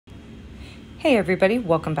Hey everybody,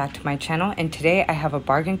 welcome back to my channel, and today I have a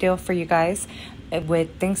bargain deal for you guys.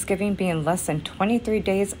 With Thanksgiving being less than 23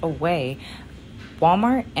 days away,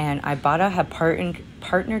 Walmart and Ibotta have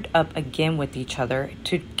partnered up again with each other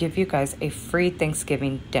to give you guys a free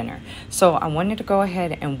Thanksgiving dinner. So I wanted to go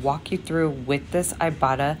ahead and walk you through with this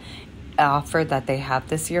Ibotta offer that they have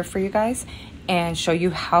this year for you guys and show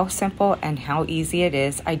you how simple and how easy it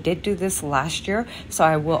is. I did do this last year, so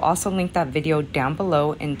I will also link that video down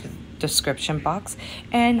below in the description box.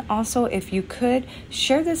 And also, if you could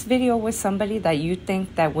share this video with somebody that you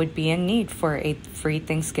think that would be in need for a free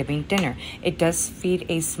Thanksgiving dinner. It does feed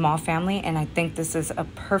a small family, and I think this is a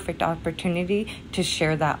perfect opportunity to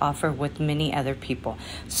share that offer with many other people.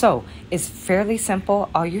 So it's fairly simple.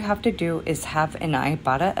 All you have to do is have an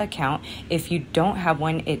Ibotta account. If you don't have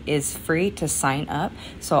one, it is free to sign up.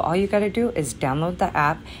 So all you got to do is download the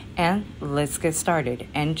app and let's get started.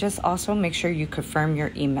 And just also make sure you confirm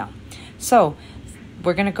your email. So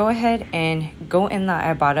we're going to go ahead and go in the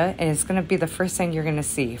Ibotta, and it's going to be the first thing you're going to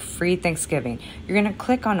see, free Thanksgiving. You're going to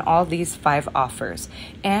click on all these 5 offers.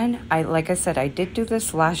 And like I said, I did do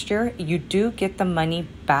this last year. You do get the money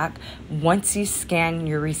back once you scan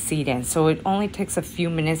your receipt in. So it only takes a few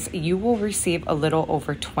minutes. You will receive a little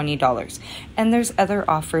over $20. And there's other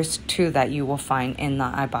offers too that you will find in the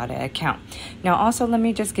Ibotta account. Now also, let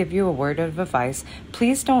me just give you a word of advice.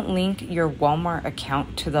 Please don't link your Walmart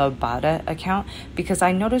account to the Ibotta account, because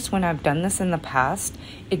I noticed when I've done this in the past,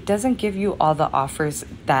 it doesn't give you all the offers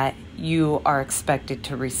that you are expected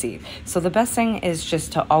to receive. So the best thing is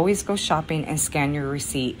just to always go shopping and scan your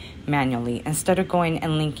receipt manually instead of going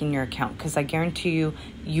and linking your account, because I guarantee you,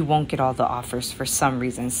 you won't get all the offers for some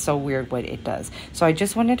reason. It's so weird what it does. So I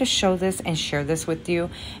just wanted to show this and share this with you,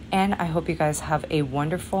 and I hope you guys have a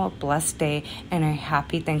wonderful, blessed day and a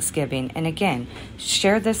happy Thanksgiving. And again,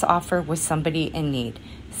 share this offer with somebody in need.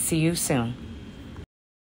 See you soon.